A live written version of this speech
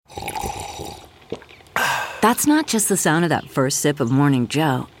That's not just the sound of that first sip of Morning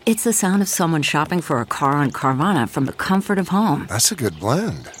Joe. It's the sound of someone shopping for a car on Carvana from the comfort of home. That's a good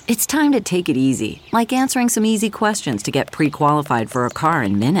blend. It's time to take it easy, like answering some easy questions to get pre-qualified for a car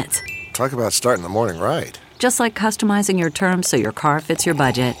in minutes. Talk about starting the morning right. Just like customizing your terms so your car fits your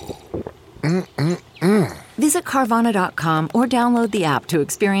budget. Visit Carvana.com or download the app to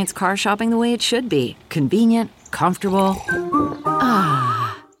experience car shopping the way it should be. Convenient, comfortable.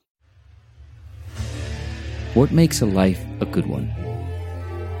 What makes a life a good one?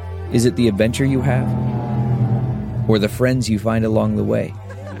 Is it the adventure you have? Or the friends you find along the way?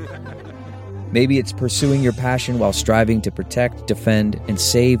 Maybe it's pursuing your passion while striving to protect, defend, and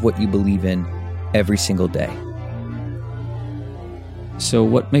save what you believe in every single day. So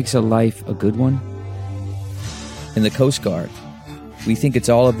what makes a life a good one? In the Coast Guard, we think it's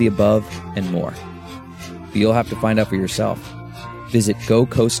all of the above and more. But you'll have to find out for yourself. Visit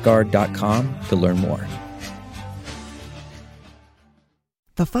gocoastguard.com to learn more.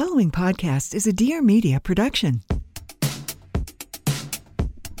 The following podcast is a Dear Media production.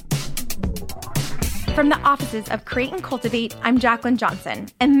 From the offices of Create and Cultivate, I'm Jacqueline Johnson,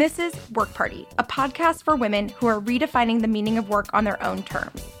 and this is Work Party, a podcast for women who are redefining the meaning of work on their own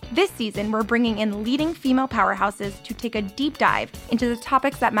terms. This season, we're bringing in leading female powerhouses to take a deep dive into the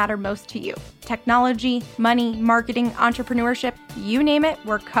topics that matter most to you. Technology, money, marketing, entrepreneurship, you name it,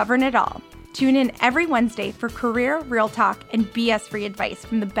 we're covering it all. Tune in every Wednesday for career, real talk, and BS-free advice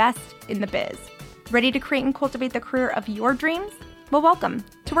from the best in the biz. Ready to create and cultivate the career of your dreams? Well, welcome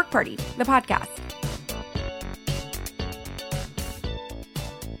to Work Party, the podcast.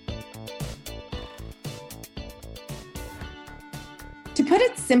 To put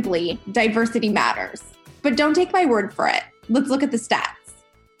it simply, diversity matters. But don't take my word for it. Let's look at the stats.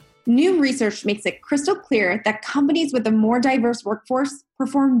 New research makes it crystal clear that companies with a more diverse workforce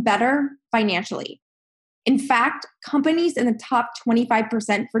perform better financially. In fact, companies in the top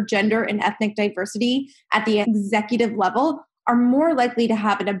 25% for gender and ethnic diversity at the executive level are more likely to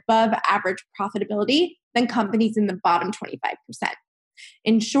have an above average profitability than companies in the bottom 25%.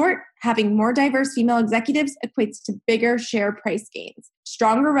 In short, having more diverse female executives equates to bigger share price gains,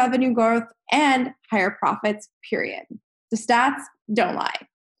 stronger revenue growth, and higher profits, period. The stats don't lie.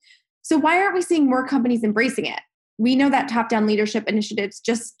 So why aren't we seeing more companies embracing it? We know that top-down leadership initiatives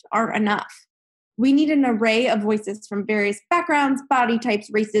just aren't enough. We need an array of voices from various backgrounds, body types,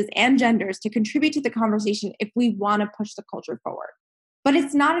 races, and genders to contribute to the conversation if we want to push the culture forward. But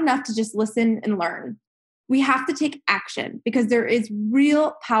it's not enough to just listen and learn. We have to take action because there is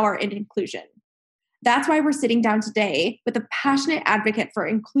real power in inclusion. That's why we're sitting down today with a passionate advocate for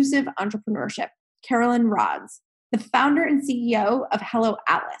inclusive entrepreneurship, Carolyn Rods, the founder and CEO of Hello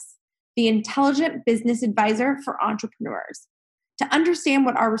Alice, the intelligent business advisor for entrepreneurs, to understand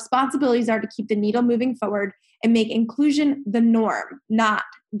what our responsibilities are to keep the needle moving forward and make inclusion the norm, not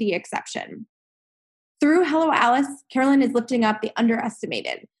the exception. Through Hello Alice, Carolyn is lifting up the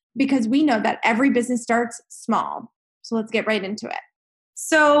underestimated because we know that every business starts small. So let's get right into it.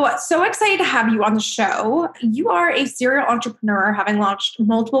 So excited to have you on the show. You are a serial entrepreneur, having launched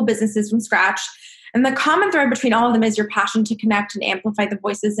multiple businesses from scratch. And the common thread between all of them is your passion to connect and amplify the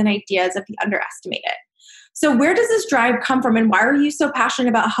voices and ideas of the underestimated. So where does this drive come from, and why are you so passionate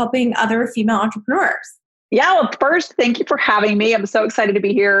about helping other female entrepreneurs? Yeah, well, first, thank you for having me. I'm so excited to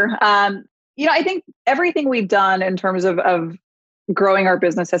be here. I think everything we've done in terms of growing our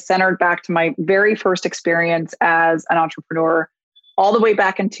business has centered back to my very first experience as an entrepreneur, all the way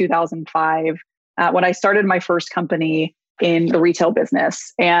back in 2005, when I started my first company in the retail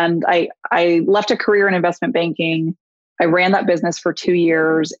business. And I left a career in investment banking. I ran that business for 2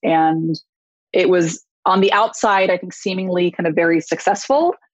 years, and it was on the outside, I think, seemingly kind of very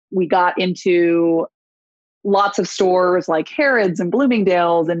successful. We got into lots of stores like Harrods and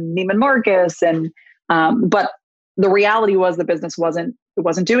Bloomingdale's and Neiman Marcus, but the reality was the business wasn't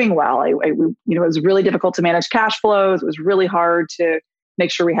doing well. It was really difficult to manage cash flows. It was really hard to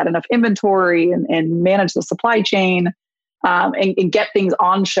make sure we had enough inventory and manage the supply chain. And get things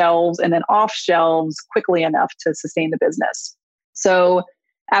on shelves and then off shelves quickly enough to sustain the business. So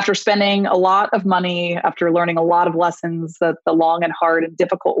after spending a lot of money, after learning a lot of lessons the long and hard and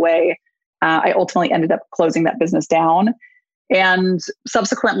difficult way, I ultimately ended up closing that business down and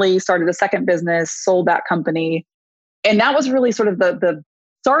subsequently started a second business, sold that company. And that was really sort of the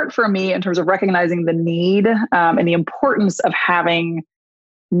start for me in terms of recognizing the need and the importance of having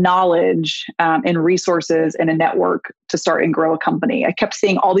knowledge and resources and a network to start and grow a company. I kept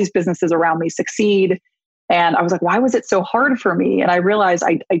seeing all these businesses around me succeed. And I was like, why was it so hard for me? And I realized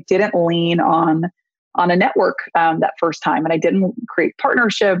I didn't lean on a network that first time. And I didn't create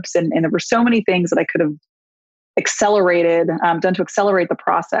partnerships. And there were so many things that I could have done to accelerate the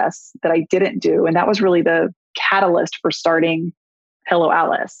process that I didn't do. And that was really the catalyst for starting Hello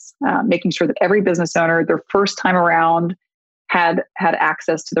Alice, making sure that every business owner, their first time around, had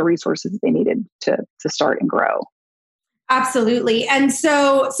access to the resources they needed to start and grow. Absolutely. And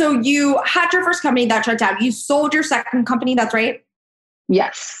so you had your first company that shut down. You sold your second company, that's right?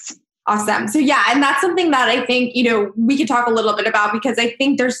 Yes. Awesome. So yeah, and that's something that I think, we could talk a little bit about, because I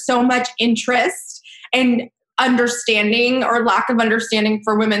think there's so much interest and understanding or lack of understanding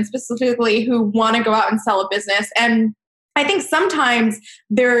for women specifically who want to go out and sell a business. And I think sometimes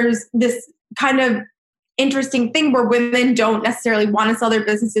there's this kind of interesting thing where women don't necessarily want to sell their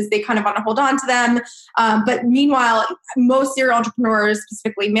businesses. They kind of want to hold on to them. But meanwhile, most serial entrepreneurs,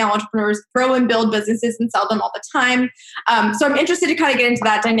 specifically male entrepreneurs, grow and build businesses and sell them all the time. So I'm interested to kind of get into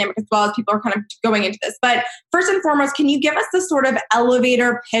that dynamic as well as people are kind of going into this. But first and foremost, can you give us the sort of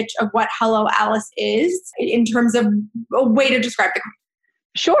elevator pitch of what Hello Alice is in terms of a way to describe the company?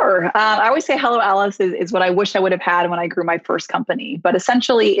 Sure. I always say Hello Alice is what I wish I would have had when I grew my first company. But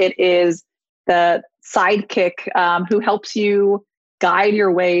essentially, it is the sidekick who helps you guide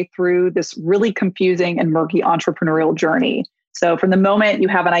your way through this really confusing and murky entrepreneurial journey. So from the moment you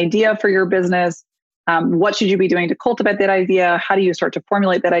have an idea for your business, what should you be doing to cultivate that idea? How do you start to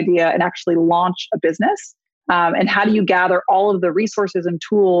formulate that idea and actually launch a business? And how do you gather all of the resources and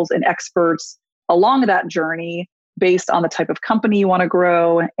tools and experts along that journey based on the type of company you want to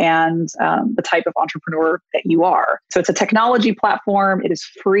grow and the type of entrepreneur that you are. So it's a technology platform. It is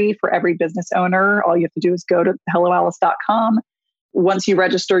free for every business owner. All you have to do is go to helloalice.com. Once you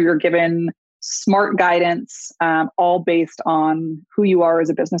register, you're given smart guidance, all based on who you are as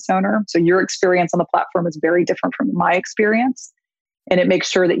a business owner. So your experience on the platform is very different from my experience. And it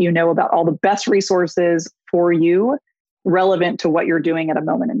makes sure that you know about all the best resources for you relevant to what you're doing at a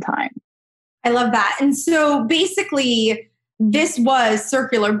moment in time. I love that. And so basically, this was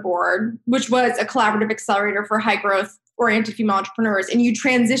Circular Board, which was a collaborative accelerator for high growth oriented female entrepreneurs. And you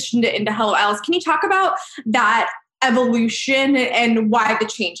transitioned it into Hello Alice. Can you talk about that evolution and why the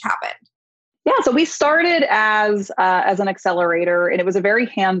change happened? Yeah, so we started as an accelerator, and it was a very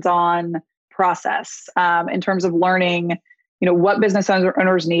hands-on process in terms of learning, what business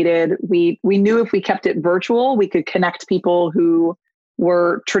owners needed. We knew if we kept it virtual, we could connect people who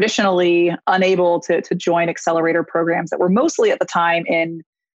were traditionally unable to join accelerator programs that were mostly at the time in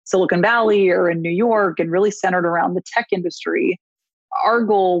Silicon Valley or in New York and really centered around the tech industry. Our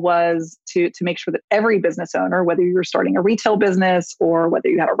goal was to make sure that every business owner, whether you were starting a retail business or whether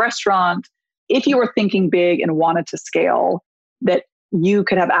you had a restaurant, if you were thinking big and wanted to scale, that you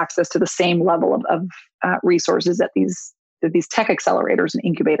could have access to the same level of resources that these tech accelerators and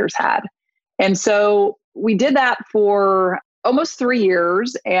incubators had. And so we did that for almost 3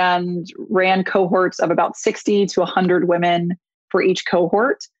 years and ran cohorts of about 60 to 100 women for each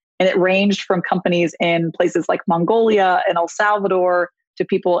cohort. And it ranged from companies in places like Mongolia and El Salvador to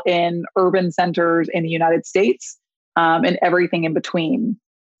people in urban centers in the United States and everything in between.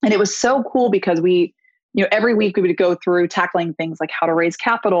 And it was so cool because we, every week we would go through tackling things like how to raise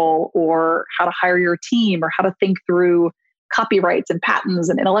capital or how to hire your team or how to think through copyrights and patents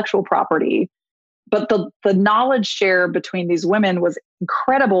and intellectual property. But the knowledge share between these women was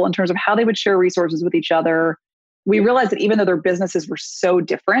incredible in terms of how they would share resources with each other. We realized that even though their businesses were so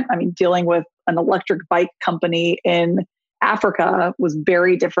different, dealing with an electric bike company in Africa was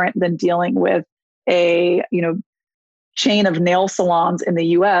very different than dealing with a, chain of nail salons in the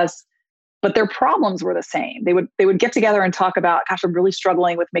US, but their problems were the same. They would get together and talk about, gosh, I'm really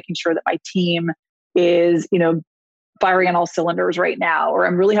struggling with making sure that my team is, firing on all cylinders right now, or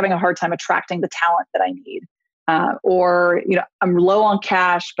I'm really having a hard time attracting the talent that I need. Or, I'm low on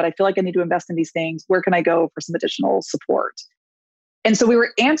cash, but I feel like I need to invest in these things. Where can I go for some additional support? And so we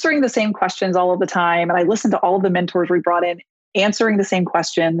were answering the same questions all of the time. And I listened to all of the mentors we brought in, answering the same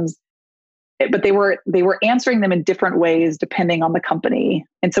questions, but they were answering them in different ways depending on the company.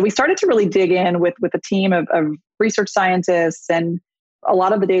 And so we started to really dig in with a team of research scientists, and a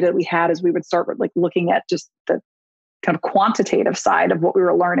lot of the data that we had is we would start with looking at just the kind of quantitative side of what we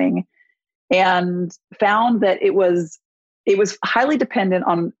were learning, and found that it was highly dependent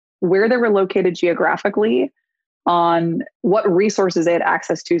on where they were located geographically, on what resources they had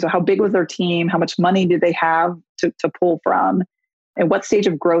access to. So how big was their team? How much money did they have to pull from? And what stage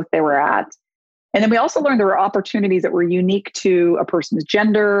of growth they were at? And then we also learned there were opportunities that were unique to a person's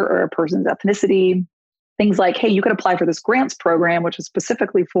gender or a person's ethnicity. Things like, hey, you could apply for this grants program, which is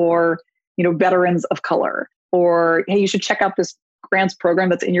specifically for, veterans of color. Or, hey, you should check out this grants program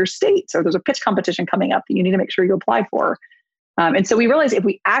that's in your state. So there's a pitch competition coming up that you need to make sure you apply for. And so we realized if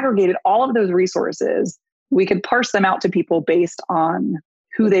we aggregated all of those resources, we could parse them out to people based on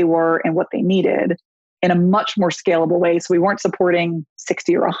who they were and what they needed in a much more scalable way. So we weren't supporting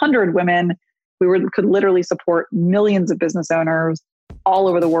 60 or 100 women. Could literally support millions of business owners all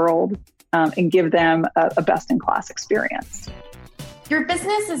over the world and give them a best-in-class experience. Your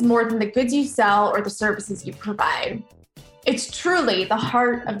business is more than the goods you sell or the services you provide. It's truly the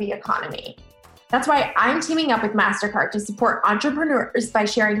heart of the economy. That's why I'm teaming up with MasterCard to support entrepreneurs by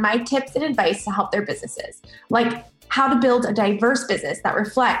sharing my tips and advice to help their businesses, like how to build a diverse business that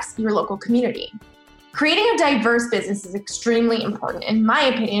reflects your local community. Creating a diverse business is extremely important. In my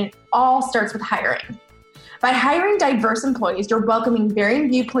opinion, it all starts with hiring. By hiring diverse employees, you're welcoming varying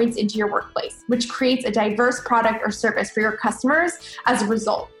viewpoints into your workplace, which creates a diverse product or service for your customers as a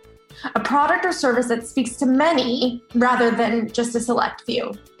result. A product or service that speaks to many rather than just a select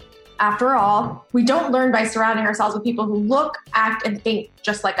few. After all, we don't learn by surrounding ourselves with people who look, act, and think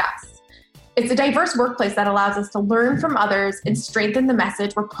just like us. It's a diverse workplace that allows us to learn from others and strengthen the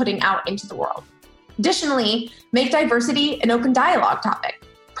message we're putting out into the world. Additionally, make diversity an open dialogue topic.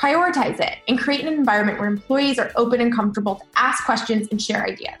 Prioritize it and create an environment where employees are open and comfortable to ask questions and share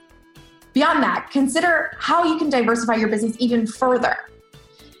ideas. Beyond that, consider how you can diversify your business even further.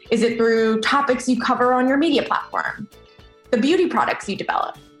 Is it through topics you cover on your media platform? The beauty products you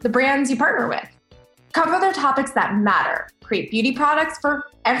develop? The brands you partner with? Cover the topics that matter. Create beauty products for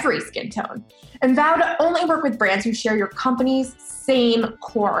every skin tone. And vow to only work with brands who share your company's same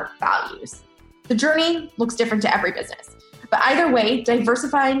core values. The journey looks different to every business, but either way,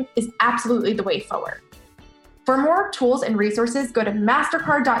 diversifying is absolutely the way forward. For more tools and resources, go to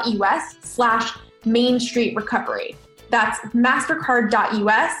mastercard.us/Main Street Recovery. That's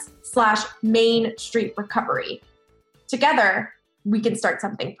mastercard.us/Main Street Recovery. Together, we can start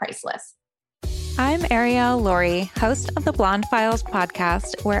something priceless. I'm Arielle Laurie, host of the Blonde Files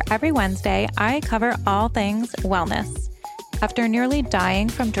podcast, where every Wednesday I cover all things wellness. After nearly dying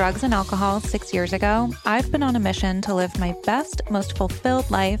from drugs and alcohol 6 years ago, I've been on a mission to live my best, most fulfilled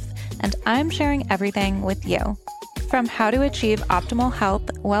life, and I'm sharing everything with you. From how to achieve optimal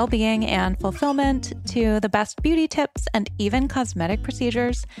health, well-being, and fulfillment, to the best beauty tips and even cosmetic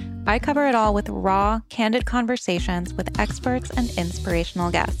procedures, I cover it all with raw, candid conversations with experts and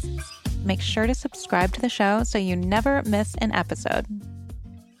inspirational guests. Make sure to subscribe to the show so you never miss an episode.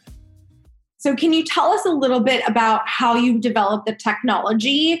 So can you tell us a little bit about how you developed the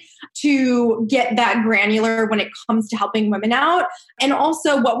technology to get that granular when it comes to helping women out? And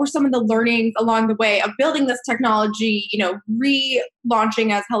also, what were some of the learnings along the way of building this technology,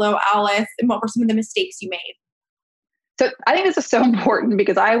 relaunching as Hello Alice, and what were some of the mistakes you made? So I think this is so important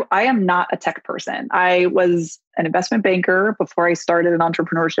because I am not a tech person. I was an investment banker before I started in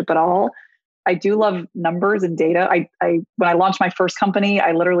entrepreneurship at all. I do love numbers and data. When I launched my first company,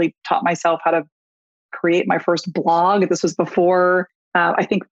 I literally taught myself how to create my first blog. This was before, I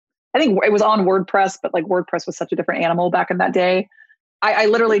think it was on WordPress, but like WordPress was such a different animal back in that day. I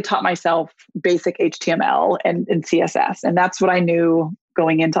literally taught myself basic HTML and CSS. And that's what I knew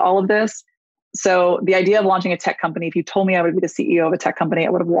going into all of this. So the idea of launching a tech company, if you told me I would be the CEO of a tech company, I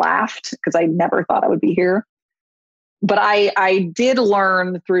would have laughed because I never thought I would be here. But I did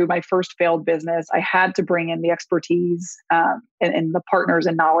learn through my first failed business, I had to bring in the expertise and the partners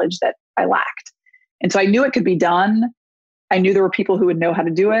and knowledge that I lacked. And so I knew it could be done. I knew there were people who would know how to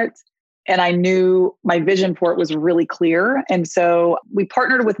do it. And I knew my vision for it was really clear. And so we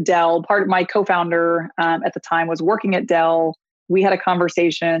partnered with Dell. Part of my co-founder at the time was working at Dell. We had a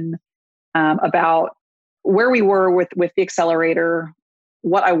conversation about where we were with the accelerator,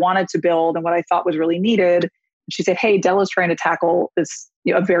 what I wanted to build and what I thought was really needed. She said, hey, Dell is trying to tackle this,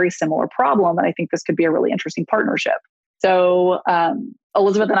 a very similar problem. And I think this could be a really interesting partnership. So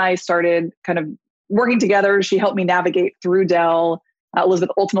Elizabeth and I started kind of working together. She helped me navigate through Dell.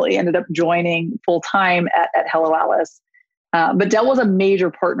 Elizabeth ultimately ended up joining full-time at Hello Alice. But Dell was a major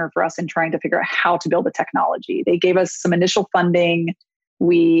partner for us in trying to figure out how to build the technology. They gave us some initial funding.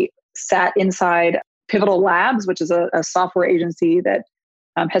 We sat inside Pivotal Labs, which is a software agency that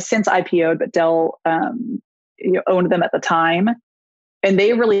has since IPO'd, but Dell owned them at the time. And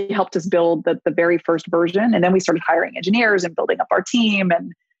they really helped us build the very first version. And then we started hiring engineers and building up our team.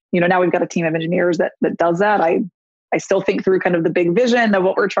 And, now we've got a team of engineers that does that. I still think through kind of the big vision of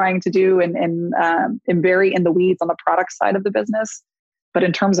what we're trying to do and am very in the weeds on the product side of the business. But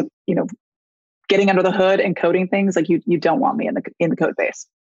in terms of, getting under the hood and coding things, like you don't want me in the code base.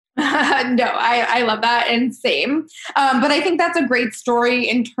 No, I love that. And same. But I think that's a great story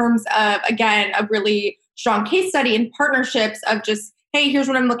in terms of, again, a really strong case study and partnerships of just hey, here's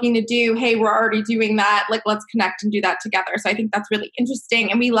what I'm looking to do. Hey, we're already doing that. Like, let's connect and do that together. So I think that's really interesting.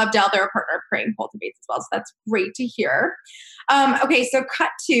 And we love Dell, they're a partner of Create and Cultivate as well. So that's great to hear. Okay, so cut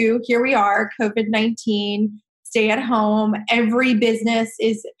to, here we are, COVID-19, stay at home. Every business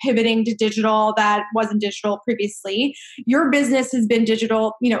is pivoting to digital that wasn't digital previously. Your business has been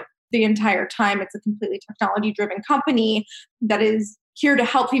digital, the entire time. It's a completely technology-driven company that is here to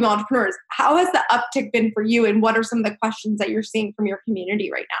help female entrepreneurs. How has the uptick been for you, and what are some of the questions that you're seeing from your community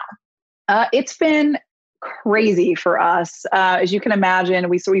right now? It's been crazy for us. As you can imagine,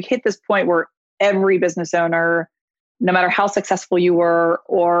 we hit this point where every business owner, no matter how successful you were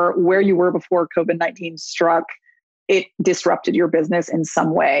or where you were before COVID-19 struck, it disrupted your business in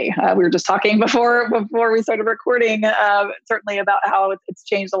some way. We were just talking before we started recording, certainly about how it's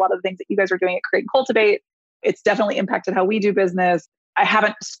changed a lot of the things that you guys are doing at Create and Cultivate. It's definitely impacted how we do business. I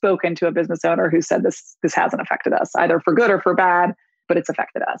haven't spoken to a business owner who said this hasn't affected us, either for good or for bad, but it's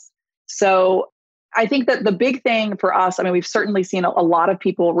affected us. So I think that the big thing for us, we've certainly seen a lot of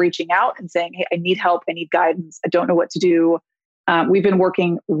people reaching out and saying, hey, I need help, I need guidance, I don't know what to do. We've been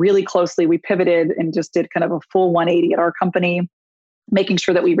working really closely. We pivoted and just did kind of a full 180 at our company, making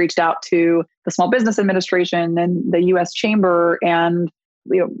sure that we reached out to the Small Business Administration and the U.S. Chamber and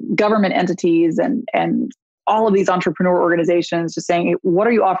government entities and all of these entrepreneur organizations, just saying, hey, what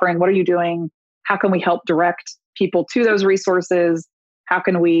are you offering? What are you doing? How can we help direct people to those resources? How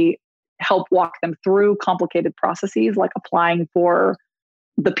can we help walk them through complicated processes like applying for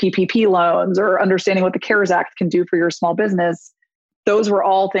the PPP loans or understanding what the CARES Act can do for your small business? Those were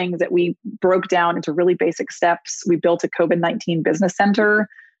all things that we broke down into really basic steps. We built a COVID-19 Business Center,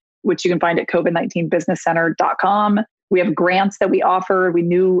 which you can find at covid19businesscenter.com. We have grants that we offer. We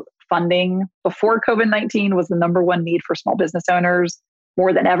knew funding before COVID-19 was the number one need for small business owners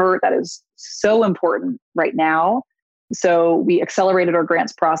more than ever. That is so important right now. So we accelerated our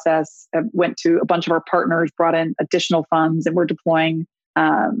grants process, went to a bunch of our partners, brought in additional funds, and we're deploying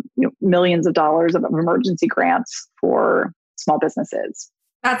millions of dollars of emergency grants for small businesses.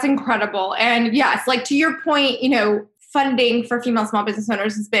 That's incredible. And yes, like to your point, funding for female small business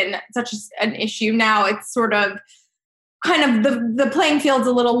owners has been such an issue. Now it's sort of kind of the playing field's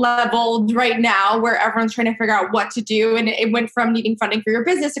a little leveled right now where everyone's trying to figure out what to do. And it went from needing funding for your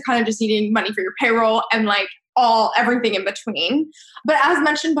business to kind of just needing money for your payroll and like everything in between. But as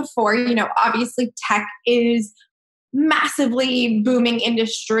mentioned before, obviously tech is massively booming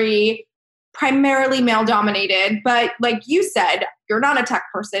industry, primarily male dominated. But like you said, you're not a tech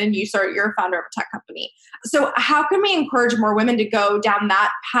person and you're a founder of a tech company. So how can we encourage more women to go down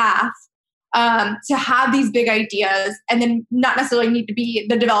that path to have these big ideas and then not necessarily need to be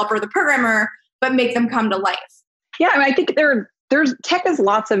the developer or the programmer, but make them come to life? Yeah, I think there's tech is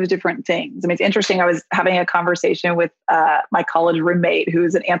lots of different things. It's interesting. I was having a conversation with my college roommate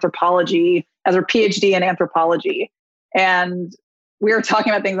who's an anthropology, as her PhD in anthropology. And we were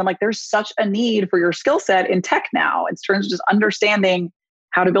talking about things. I'm like, there's such a need for your skill set in tech now. In terms of just understanding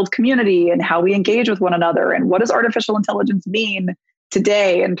how to build community and how we engage with one another. And what does artificial intelligence mean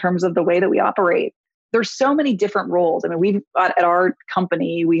today in terms of the way that we operate? There's so many different roles. We've got at our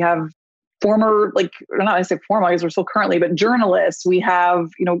company, we have former, not I say former, because we're still currently, but journalists. We have,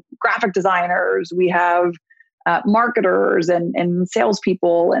 graphic designers. We have marketers and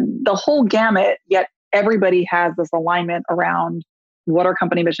salespeople and the whole gamut. Yet everybody has this alignment around what our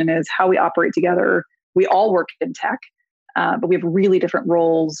company mission is, how we operate together. We all work in tech, but we have really different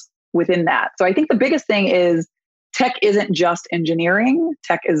roles within that. So I think the biggest thing is tech isn't just engineering.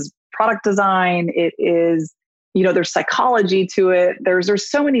 Tech is product design. It is, there's psychology to it.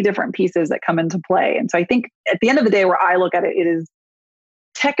 There's so many different pieces that come into play. And so I think at the end of the day, where I look at it, it is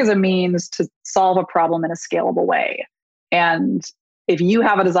tech is a means to solve a problem in a scalable way. And if you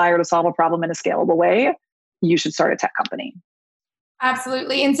have a desire to solve a problem in a scalable way, you should start a tech company.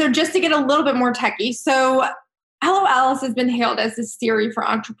 Absolutely. And so just to get a little bit more techie, so Hello Alice has been hailed as this theory for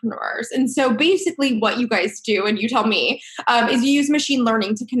entrepreneurs. And so basically what you guys do, and you tell me, is you use machine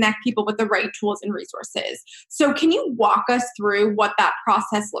learning to connect people with the right tools and resources. So can you walk us through what that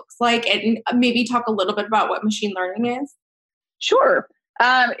process looks like and maybe talk a little bit about what machine learning is? Sure.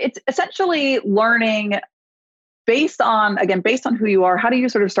 It's essentially learning based on who you are. How do you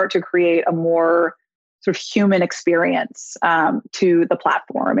sort of start to create a more sort of human experience to the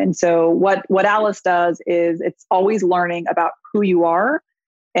platform? And so what Alice does is it's always learning about who you are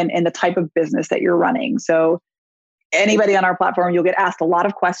and the type of business that you're running. So anybody on our platform, you'll get asked a lot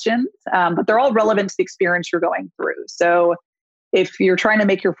of questions, but they're all relevant to the experience you're going through. So if you're trying to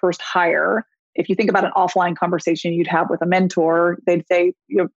make your first hire, if you think about an offline conversation you'd have with a mentor, they'd say,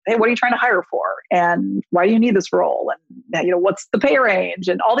 hey, what are you trying to hire for? And why do you need this role? And, what's the pay range?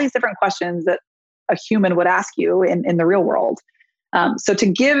 And all these different questions that a human would ask you in the real world. So to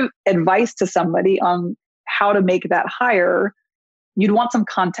give advice to somebody on how to make that hire, you'd want some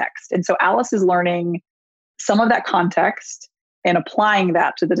context. And so Alice is learning some of that context and applying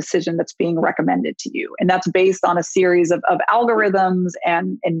that to the decision that's being recommended to you. And that's based on a series of algorithms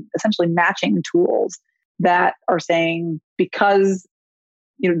and essentially matching tools that are saying, because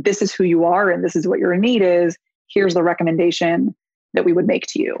this is who you are and this is what your need is, here's the recommendation that we would make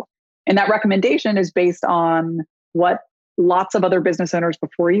to you. And that recommendation is based on what lots of other business owners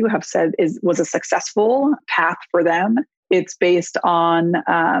before you have said was a successful path for them. It's based on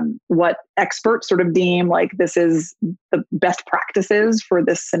what experts sort of deem like this is the best practices for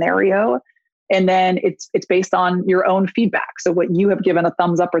this scenario. And then it's based on your own feedback. So what you have given a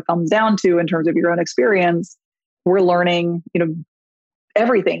thumbs up or thumbs down to in terms of your own experience, we're learning,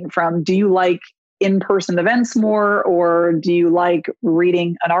 everything from, do you like in-person events more, or do you like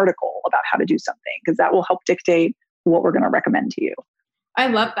reading an article about how to do something? Because that will help dictate what we're going to recommend to you. I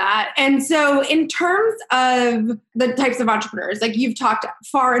love that. And so in terms of the types of entrepreneurs, like you've talked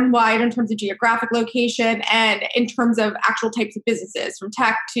far and wide in terms of geographic location and in terms of actual types of businesses, from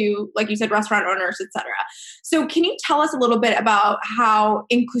tech to, like you said, restaurant owners, et cetera. So can you tell us a little bit about how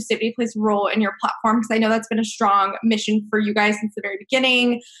inclusivity plays a role in your platform? Because I know that's been a strong mission for you guys since the very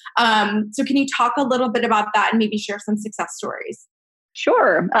beginning. So can you talk a little bit about that and maybe share some success stories?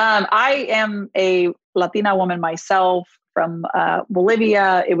 Sure. I am a Latina woman myself from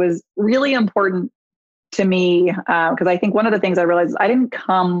Bolivia. It was really important to me because I think one of the things I realized is I didn't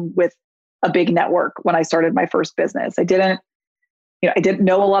come with a big network when I started my first business. I didn't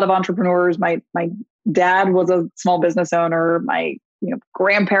know a lot of entrepreneurs. My dad was a small business owner. My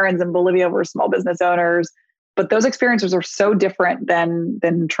grandparents in Bolivia were small business owners. But those experiences are so different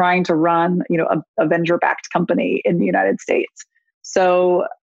than trying to run a venture-backed company in the United States. So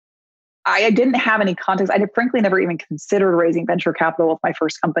I didn't have any context. I frankly never even considered raising venture capital with my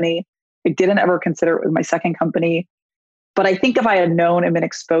first company. I didn't ever consider it with my second company. But I think if I had known and been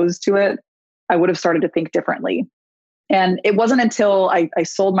exposed to it, I would have started to think differently. And it wasn't until I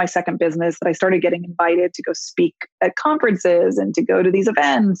sold my second business that I started getting invited to go speak at conferences and to go to these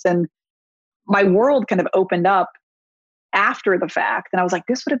events. And my world kind of opened up after the fact. And I was like,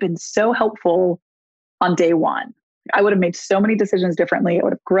 this would have been so helpful on day one. I would have made so many decisions differently. I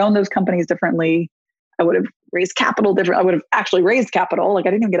would have grown those companies differently. I would have raised capital different. I would have actually raised capital. Like I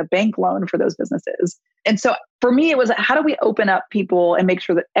didn't even get a bank loan for those businesses. And so for me, it was how do we open up people and make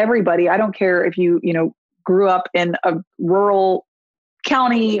sure that everybody, I don't care if you grew up in a rural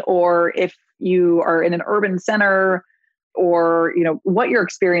county or if you are in an urban center or, what your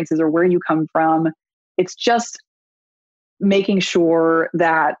experience is or where you come from. It's just making sure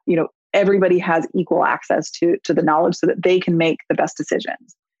that, everybody has equal access to the knowledge so that they can make the best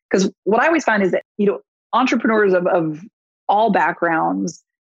decisions. Because what I always find is that, entrepreneurs of all backgrounds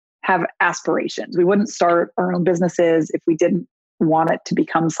have aspirations. We wouldn't start our own businesses if we didn't want it to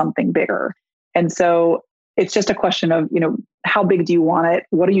become something bigger. And so it's just a question of, how big do you want it?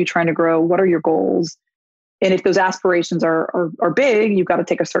 What are you trying to grow? What are your goals? And if those aspirations are big, you've got to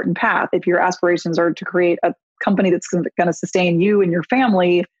take a certain path. If your aspirations are to create a company that's going to sustain you and your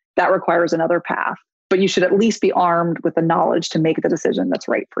family, that requires another path. But you should at least be armed with the knowledge to make the decision that's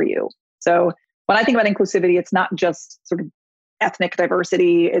right for you. So when I think about inclusivity, it's not just sort of ethnic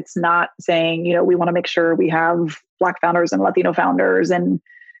diversity. It's not saying, we want to make sure we have Black founders and Latino founders and,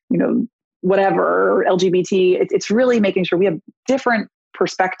 whatever, LGBT. It's really making sure we have different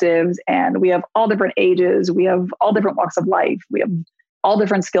perspectives and we have all different ages. We have all different walks of life. We have all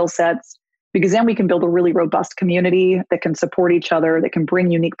different skill sets. Because then we can build a really robust community that can support each other, that can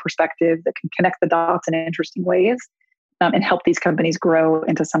bring unique perspective, that can connect the dots in interesting ways, and help these companies grow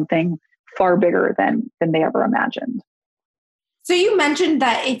into something far bigger than they ever imagined. So you mentioned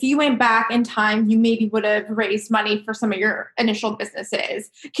that if you went back in time, you maybe would have raised money for some of your initial businesses.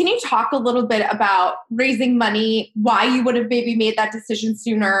 Can you talk a little bit about raising money, why you would have maybe made that decision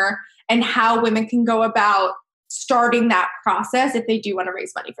sooner, and how women can go about starting that process if they do want to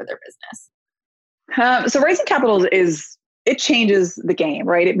raise money for their business? So raising capital it changes the game,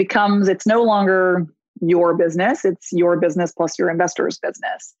 right? It's no longer your business. It's your business plus your investor's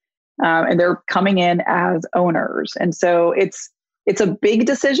business. And they're coming in as owners. And so it's a big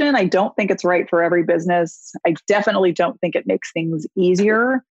decision. I don't think it's right for every business. I definitely don't think it makes things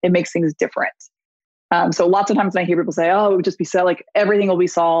easier. It makes things different. So lots of times when I hear people say, oh, it would just be so like everything will be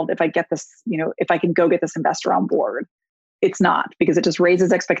solved if I get this, if I can go get this investor on board. it's not, because it just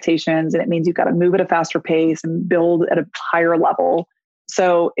raises expectations and it means you've got to move at a faster pace and build at a higher level.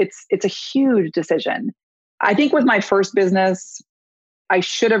 So it's a huge decision. I think with my first business, I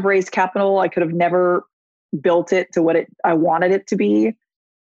should have raised capital. I could have never built it to what I wanted it to be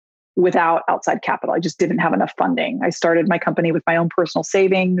without outside capital. I just didn't have enough funding. I started my company with my own personal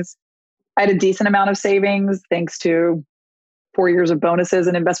savings. I had a decent amount of savings thanks to 4 years of bonuses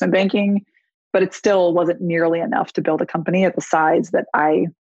in investment banking, but it still wasn't nearly enough to build a company at the size that I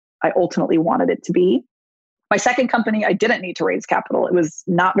ultimately wanted it to be. My second company, I didn't need to raise capital. It was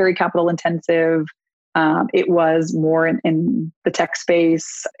not very capital intensive. It was more in the tech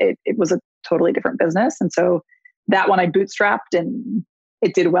space. It was a totally different business. And so that one I bootstrapped and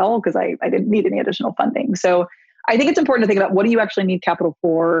it did well because I didn't need any additional funding. So I think it's important to think about, what do you actually need capital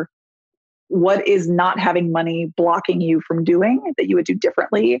for? What is not having money blocking you from doing that you would do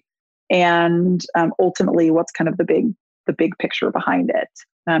differently? And ultimately, what's kind of the big picture behind it?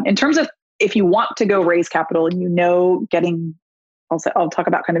 In terms of, if you want to go raise capital and getting, I'll talk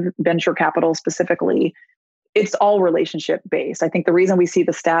about kind of venture capital specifically, it's all relationship based. I think the reason we see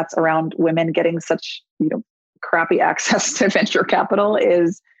the stats around women getting such, crappy access to venture capital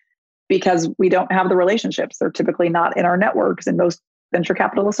is because we don't have the relationships. They're typically not in our networks, and most venture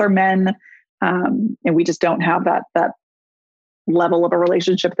capitalists are men. And we just don't have that level of a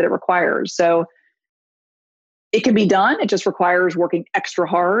relationship that it requires. So it can be done. It just requires working extra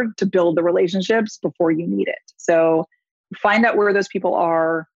hard to build the relationships before you need it. So find out where those people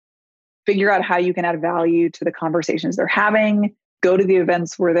are, figure out how you can add value to the conversations they're having, go to the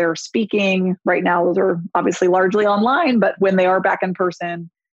events where they're speaking. Right now, those are obviously largely online, but when they are back in person,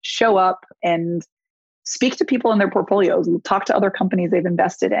 show up and speak to people in their portfolios, talk to other companies they've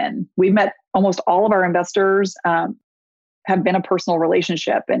invested in. We've met almost all of our investors, have been a personal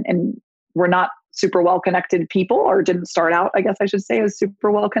relationship, and we're not super well-connected people, or didn't start out, I guess I should say, as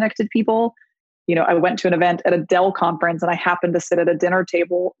super well-connected people. I went to an event at a Dell conference and I happened to sit at a dinner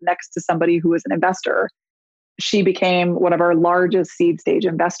table next to somebody who was an investor. She became one of our largest seed stage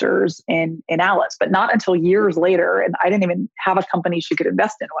investors in Alice, but not until years later. And I didn't even have a company she could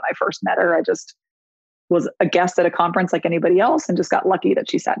invest in when I first met her. I just was a guest at a conference like anybody else and just got lucky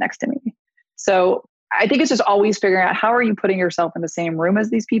that she sat next to me. So I think it's just always figuring out, how are you putting yourself in the same room as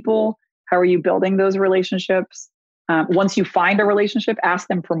these people? How are you building those relationships? Once you find a relationship, ask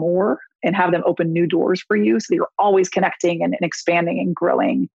them for more and have them open new doors for you, so that you're always connecting and expanding and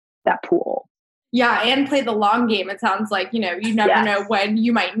growing that pool. Yeah, and play the long game. It sounds like, you never know when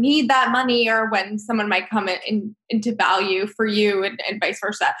you might need that money or when someone might come into value for you and vice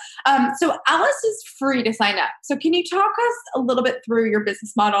versa. So Alice is free to sign up. So can you talk us a little bit through your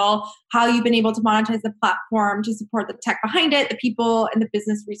business model, how you've been able to monetize the platform to support the tech behind it, the people and the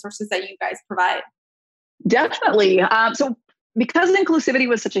business resources that you guys provide? Definitely. So because inclusivity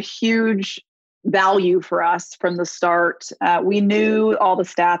was such a huge value for us from the start, we knew all the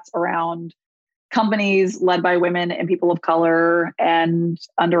stats around companies led by women and people of color and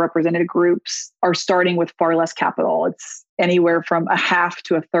underrepresented groups are starting with far less capital. It's anywhere from a half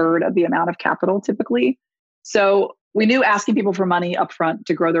to a third of the amount of capital typically. So we knew asking people for money upfront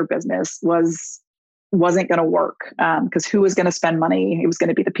to grow their business wasn't going to work, because who was going to spend money? It was going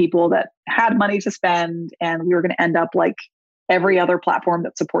to be the people that had money to spend, and we were going to end up like every other platform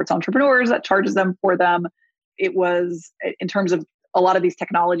that supports entrepreneurs, that charges them for them. It was, in terms of a lot of these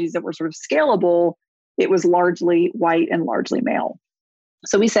technologies that were sort of scalable, it was largely white and largely male.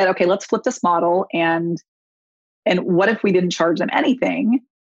 So we said, okay, let's flip this model. And what if we didn't charge them anything?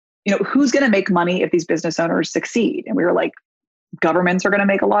 Who's going to make money if these business owners succeed? And we were like, governments are going to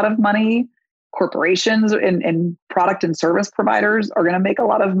make a lot of money. Corporations and product and service providers are going to make a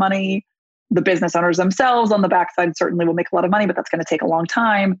lot of money. The business owners themselves on the backside certainly will make a lot of money, but that's going to take a long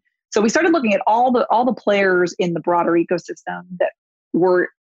time. So we started looking at all the players in the broader ecosystem that were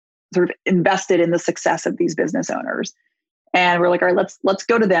sort of invested in the success of these business owners. And we're like, all right, let's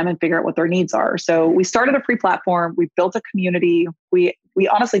go to them and figure out what their needs are. So we started a free platform. We built a community. We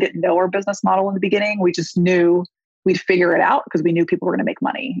honestly didn't know our business model in the beginning. We just knew we'd figure it out because we knew people were going to make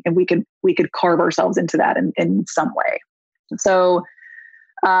money, and we could carve ourselves into that in some way. So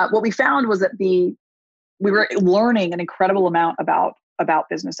what we found was that we were learning an incredible amount about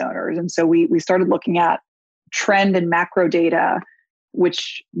business owners. And so we started looking at trend and macro data,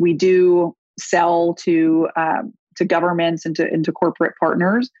 which we do sell to governments and to corporate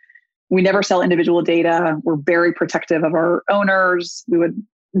partners. We never sell individual data. We're very protective of our owners. We would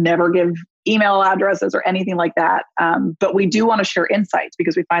never give email addresses or anything like that. But we do want to share insights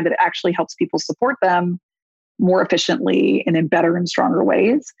because we find that it actually helps people support them more efficiently and in better and stronger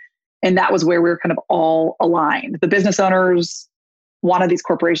ways. And that was where we were kind of all aligned. The business owners wanted these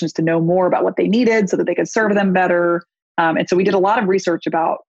corporations to know more about what they needed so that they could serve them better. And so we did a lot of research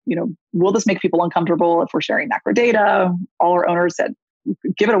about, will this make people uncomfortable if we're sharing macro data? All our owners said,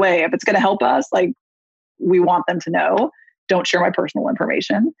 give it away. If it's going to help us, we want them to know. Don't share my personal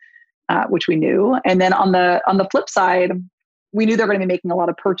information, which we knew. And then on the flip side, we knew they're going to be making a lot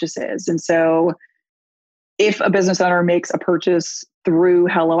of purchases. And so if a business owner makes a purchase through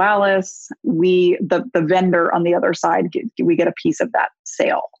Hello Alice, the vendor on the other side, we get a piece of that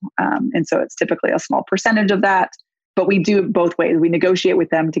sale. And so it's typically a small percentage of that, but we do it both ways. We negotiate with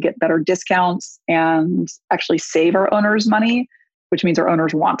them to get better discounts and actually save our owners money, which means our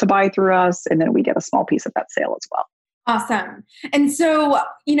owners want to buy through us. And then we get a small piece of that sale as well. Awesome. And so,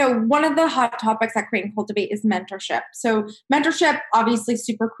 one of the hot topics at Create and Cultivate is mentorship. So mentorship, obviously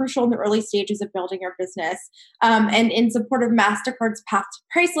super crucial in the early stages of building your business. And in support of MasterCard's Path to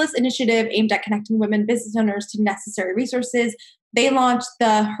Priceless initiative aimed at connecting women business owners to necessary resources, they launched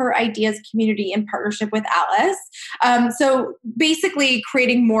the Her Ideas community in partnership with Alice. So basically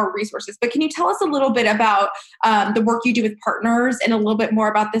creating more resources. But can you tell us a little bit about the work you do with partners and a little bit more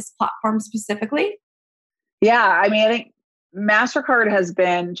about this platform specifically? Yeah, I think MasterCard has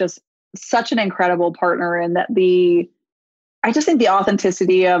been just such an incredible partner in that I just think the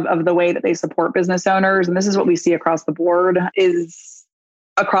authenticity of the way that they support business owners, and this is what we see across the board, is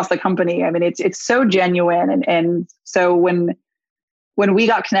across the company. It's so genuine. And so when we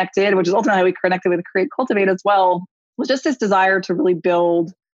got connected, which is ultimately how we connected with Create Cultivate as well, was just this desire to really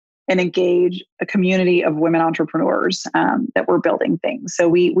build and engage a community of women entrepreneurs that were building things. So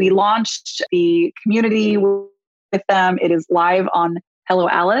we launched the community with them. It is live on Hello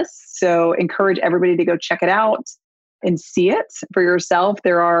Alice. So encourage everybody to go check it out and see it for yourself.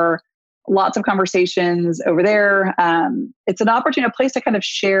 There are lots of conversations over there. It's an opportunity, a place to kind of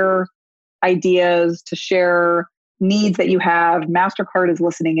share ideas, to share needs that you have. MasterCard is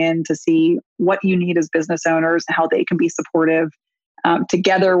listening in to see what you need as business owners and how they can be supportive.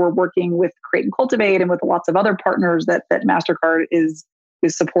 Together, we're working with Create and Cultivate and with lots of other partners that MasterCard is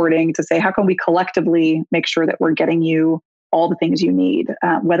supporting to say, how can we collectively make sure that we're getting you all the things you need,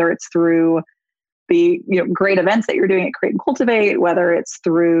 whether it's through the great events that you're doing at Create and Cultivate, whether it's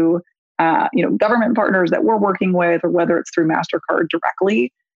through government partners that we're working with, or whether it's through MasterCard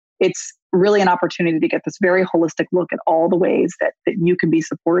directly. It's really an opportunity to get this very holistic look at all the ways that you can be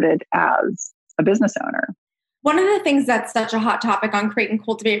supported as a business owner. One of the things that's such a hot topic on Create and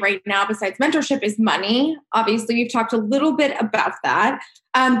Cultivate right now, besides mentorship, is money. Obviously, we've talked a little bit about that.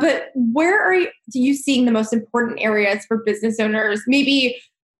 But where are you seeing the most important areas for business owners, maybe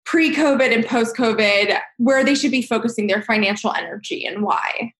pre-COVID and post-COVID, where they should be focusing their financial energy and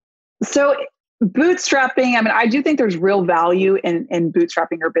why? So bootstrapping, I do think there's real value in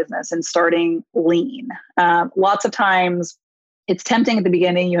bootstrapping your business and starting lean. Lots of times it's tempting at the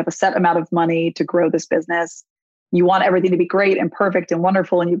beginning. You have a set amount of money to grow this business. You want everything to be great and perfect and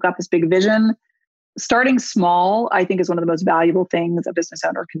wonderful, and you've got this big vision. Starting small, I think, is one of the most valuable things a business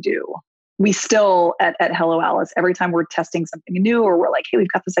owner can do. We still, at Hello Alice, every time we're testing something new, or we're like, hey,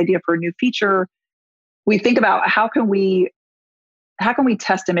 we've got this idea for a new feature, we think about how can we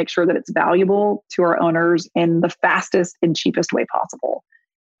test and make sure that it's valuable to our owners in the fastest and cheapest way possible.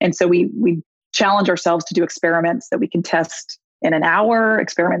 And so we challenge ourselves to do experiments that we can test in an hour,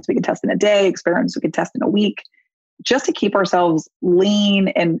 experiments we can test in a day, experiments we can test in a week, just to keep ourselves lean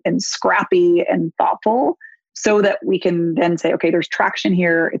and scrappy and thoughtful, so that we can then say, okay, there's traction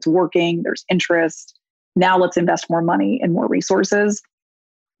here, it's working, there's interest. Now let's invest more money and more resources.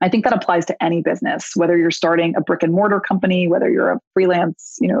 I think that applies to any business, whether you're starting a brick and mortar company, whether you're a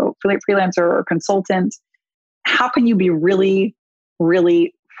freelancer or consultant. How can you be really,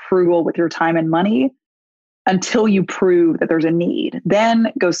 really frugal with your time and money until you prove that there's a need?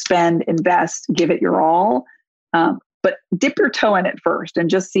 Then go spend, invest, give it your all. But dip your toe in it first and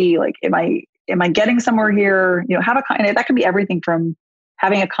just see, am I getting somewhere here? That can be everything from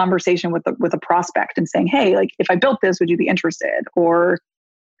having a conversation with a prospect and saying, hey, if I built this, would you be interested? Or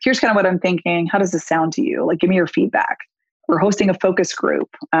here's kind of what I'm thinking. How does this sound to you? Give me your feedback. Or hosting a focus group,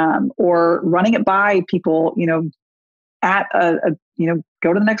 or running it by people, at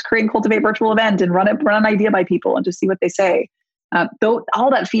go to the next Create and Cultivate virtual event and run an idea by people and just see what they say.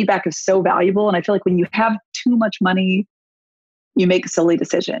 All that feedback is so valuable. And I feel like when you have too much money, you make silly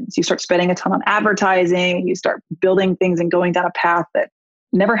decisions. You start spending a ton on advertising, you start building things and going down a path that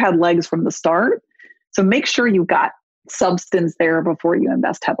never had legs from the start. So make sure you've got substance there before you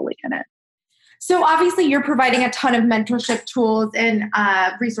invest heavily in it. So obviously you're providing a ton of mentorship tools and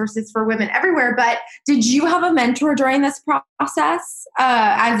resources for women everywhere, but did you have a mentor during this process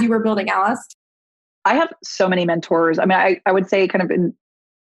as you were building Alice? I have so many mentors. I mean, I would say kind of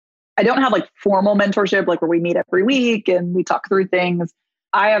I don't have like formal mentorship, like where we meet every week and we talk through things.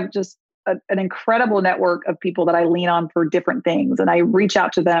 I have just an incredible network of people that I lean on for different things. And I reach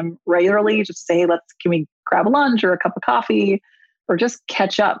out to them regularly just to say, hey, can we grab a lunch or a cup of coffee or just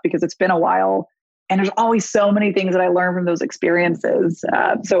catch up because it's been a while. And there's always so many things that I learn from those experiences.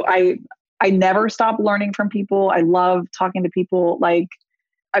 So I never stop learning from people. I love talking to people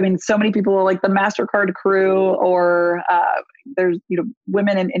so many people like the MasterCard crew or there's,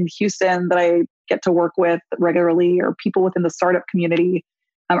 women in Houston that I get to work with regularly or people within the startup community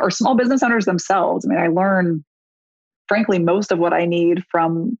or small business owners themselves. I mean, I learn, frankly, most of what I need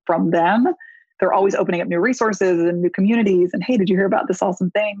from them. They're always opening up new resources and new communities. And hey, did you hear about this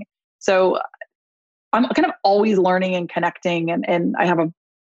awesome thing? So I'm kind of always learning and connecting. And I have a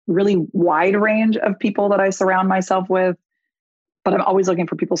really wide range of people that I surround myself with. But I'm always looking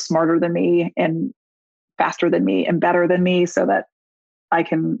for people smarter than me and faster than me and better than me so that I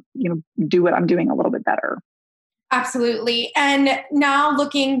can, do what I'm doing a little bit better. Absolutely. And now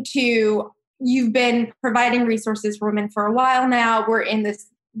you've been providing resources for women for a while now. We're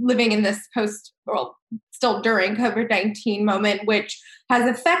living in this still during COVID-19 moment, which has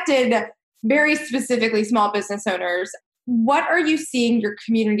affected very specifically small business owners. What are you seeing your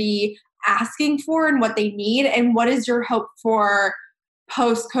community asking for and what they need? And what is your hope for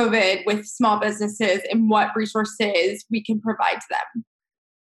post-COVID with small businesses and what resources we can provide to them?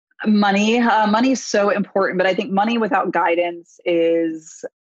 Money is so important, but I think money without guidance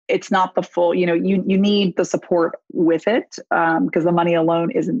it's not the full, you need the support with it because the money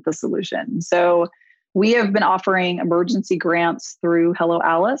alone isn't the solution. So we have been offering emergency grants through Hello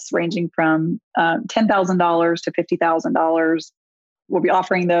Alice, ranging from $10,000 to $50,000. We'll be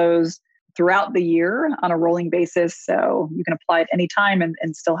offering those throughout the year on a rolling basis. So you can apply at any time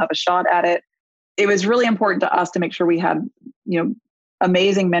and still have a shot at it. It was really important to us to make sure we had,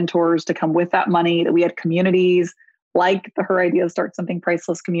 amazing mentors to come with that money, that we had communities like the Her Ideas Start Something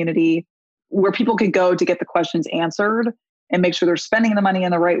Priceless community where people could go to get the questions answered and make sure they're spending the money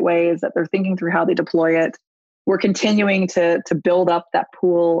in the right ways, that they're thinking through how they deploy it. We're continuing to build up that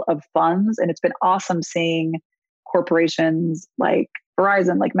pool of funds. And it's been awesome seeing corporations like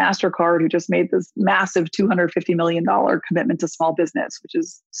Verizon, like MasterCard, who just made this massive $250 million commitment to small business, which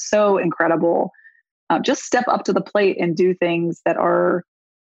is so incredible. Just step up to the plate and do things that are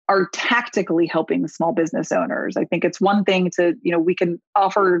tactically helping small business owners. I think it's one thing to, we can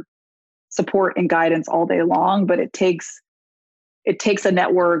offer support and guidance all day long, but it takes a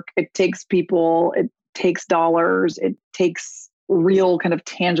network, it takes people, it takes dollars, it takes real kind of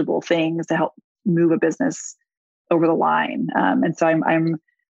tangible things to help move a business over the line. And so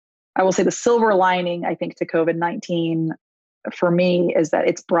I will say the silver lining, I think, to COVID-19 for me is that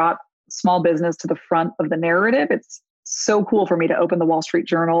it's brought small business to the front of the narrative. It's so cool for me to open the Wall Street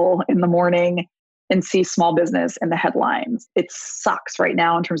Journal in the morning and see small business in the headlines. It sucks right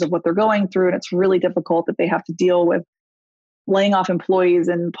now in terms of what they're going through. And it's really difficult that they have to deal with laying off employees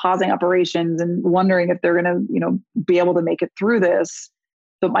and pausing operations and wondering if they're going to, be able to make it through this.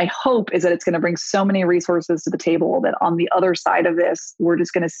 But my hope is that it's going to bring so many resources to the table that on the other side of this, we're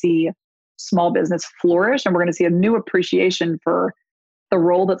just going to see small business flourish and we're going to see a new appreciation for the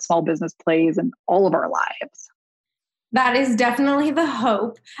role that small business plays in all of our lives. That is definitely the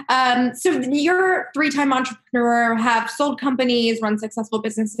hope. So you're a 3-time entrepreneur, have sold companies, run successful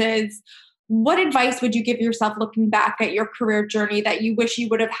businesses. What advice would you give yourself looking back at your career journey that you wish you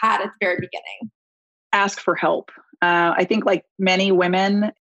would have had at the very beginning? Ask for help. I think like many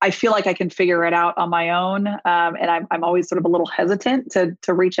women, I feel like I can figure it out on my own. And I'm always sort of a little hesitant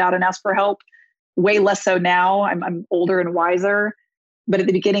to reach out and ask for help. Way less so now. I'm older and wiser. But at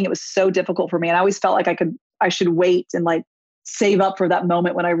the beginning, it was so difficult for me. And I always felt like I should wait and like save up for that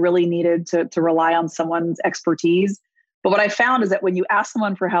moment when I really needed to rely on someone's expertise. But what I found is that when you ask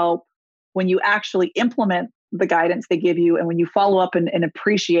someone for help, when you actually implement the guidance they give you, and when you follow up and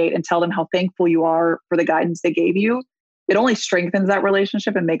appreciate and tell them how thankful you are for the guidance they gave you, it only strengthens that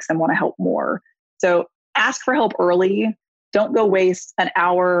relationship and makes them want to help more. So ask for help early. Don't go waste an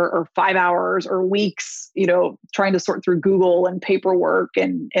hour or 5 hours or weeks, trying to sort through Google and paperwork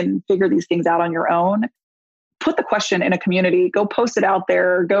and figure these things out on your own. Put the question in a community, go post it out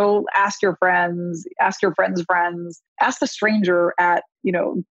there, go ask your friends, ask your friends' friends, ask a stranger at,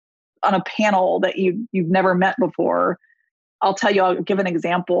 on a panel that you've never met before. I'll give an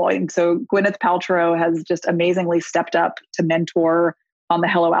example. And so Gwyneth Paltrow has just amazingly stepped up to mentor on the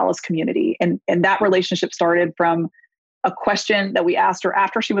Hello Alice community. And that relationship started from a question that we asked her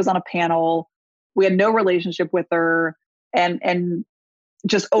after she was on a panel. We had no relationship with her. And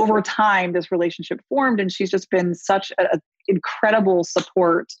just over time, this relationship formed, and she's just been such an incredible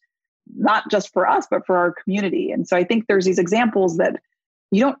support, not just for us, but for our community. And so I think there's these examples that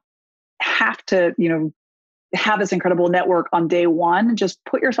you don't have to, have this incredible network on day one. Just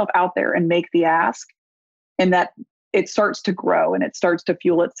put yourself out there and make the ask, and that it starts to grow and it starts to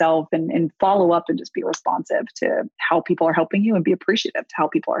fuel itself, and follow up and just be responsive to how people are helping you and be appreciative to how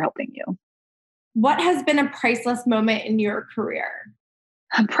people are helping you. What has been a priceless moment in your career?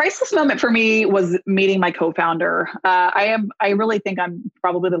 A priceless moment for me was meeting my co-founder. I really think I'm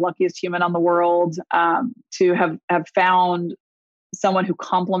probably the luckiest human on the world to have found someone who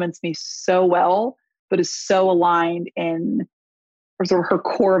complements me so well, but is so aligned in sort of her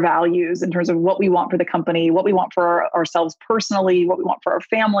core values in terms of what we want for the company, what we want for ourselves personally, what we want for our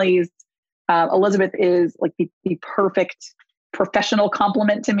families. Elizabeth is like the perfect professional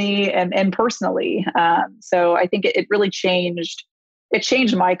complement to me and personally. So I think it really changed. It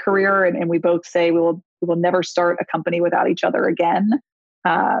changed my career, and we both say we will never start a company without each other again,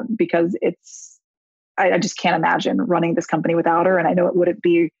 because I just can't imagine running this company without her, and I know it wouldn't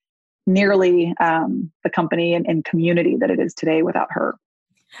be nearly the company and community that it is today without her.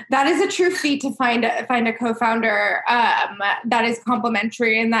 That is a true feat to find a co-founder that is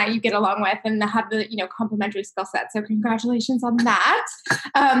complementary and that you get along with and have the complementary skill set. So congratulations on that.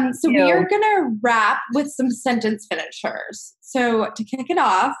 So we are going to wrap with some sentence finishers. So to kick it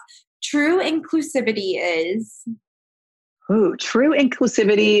off, true inclusivity is? True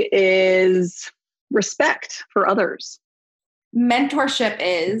inclusivity is respect for others. Mentorship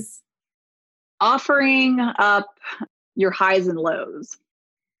is? Offering up your highs and lows.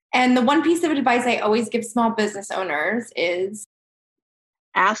 And the one piece of advice I always give small business owners is?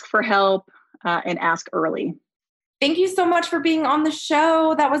 Ask for help and ask early. Thank you so much for being on the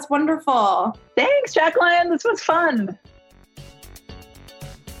show. That was wonderful. Thanks, Jacqueline. This was fun.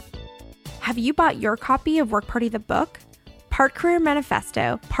 Have you bought your copy of Work Party the book? Part career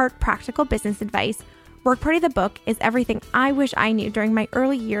manifesto, part practical business advice, Work Party the book is everything I wish I knew during my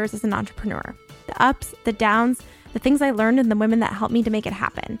early years as an entrepreneur. The ups, the downs, the things I learned, and the women that helped me to make it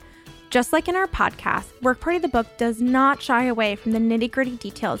happen. Just like in our podcast, Work Party the book does not shy away from the nitty-gritty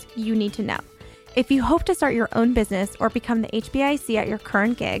details you need to know. If you hope to start your own business or become the HBIC at your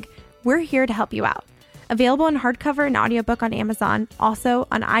current gig, we're here to help you out. Available in hardcover and audiobook on Amazon, also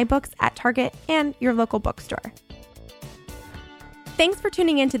on iBooks at Target and your local bookstore. Thanks for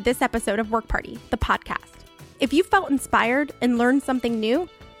tuning in to this episode of Work Party, the podcast. If you felt inspired and learned something new,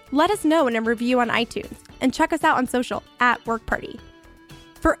 let us know in a review on iTunes and check us out on social at Work Party.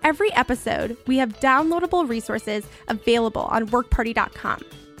 For every episode, we have downloadable resources available on workparty.com,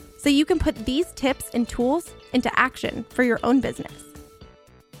 so you can put these tips and tools into action for your own business.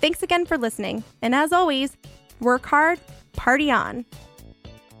 Thanks again for listening, and as always, work hard, party on.